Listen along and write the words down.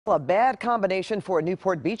A bad combination for a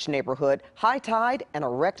Newport Beach neighborhood, high tide and a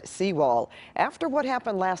wrecked seawall. After what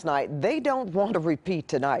happened last night, they don't want a repeat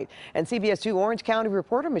tonight. And CBS 2 Orange County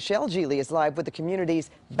reporter Michele Gile is live with the community's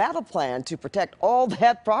battle plan to protect all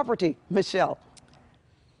that property. Michele.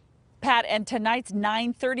 Pat, and tonight's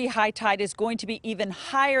 9:30 high tide is going to be even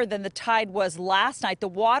higher than the tide was last night. The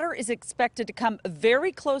water is expected to come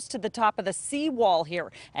very close to the top of the seawall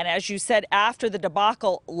here. And as you said, after the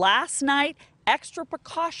debacle last night, extra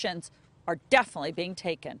precautions are definitely being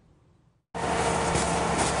taken.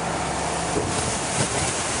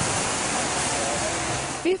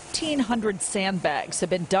 1,500 sandbags have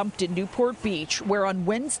been dumped in Newport Beach, where on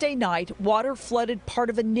Wednesday night, water flooded part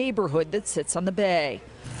of a neighborhood that sits on the bay.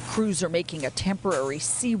 Crews are making a temporary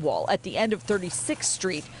seawall at the end of 36th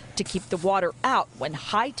Street to keep the water out when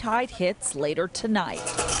high tide hits later tonight.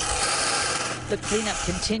 The cleanup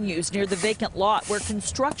continues near the vacant lot where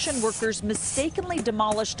construction workers mistakenly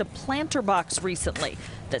demolished a planter box recently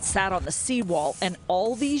that sat on the seawall and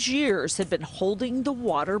all these years had been holding the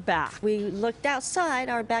water back. We looked outside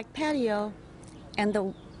our back patio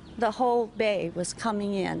and the whole bay was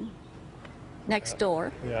coming in next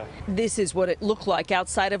door. Yeah. This is what it looked like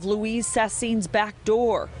outside of Louise Sassine's back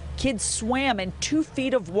door. Kids swam in 2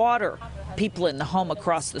 feet of water. People in the home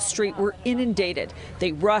across the street were inundated.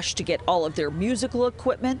 They rushed to get all of their musical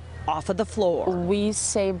equipment off of the floor. We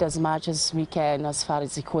saved as much as we can as far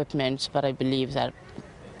as equipment, but I believe that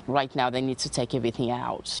right now they need to take everything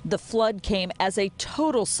out. The flood came as a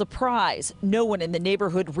total surprise. No one in the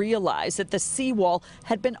neighborhood realized that the seawall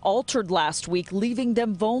had been altered last week, leaving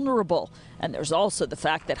them vulnerable. And there's also the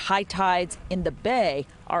fact that high tides in the bay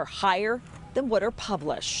are higher than what are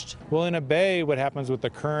published. Well, in a bay, what happens with the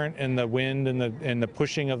current and the wind and the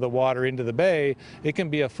pushing of the water into the bay, it can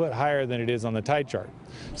be a foot higher than it is on the tide chart.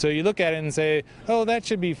 So you look at it and say, oh, that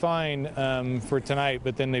should be fine for tonight,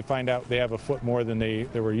 but then they find out they have a foot more than they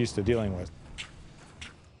were used to dealing with.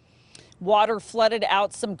 Water flooded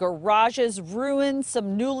out some garages, ruined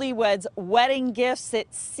some newlyweds' wedding gifts.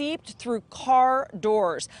 It seeped through car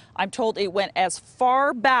doors. I'm told it went as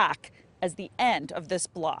far back as the end of this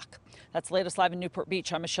block. That's the latest live in Newport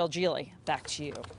Beach. I'm Michele Gile. Back to you.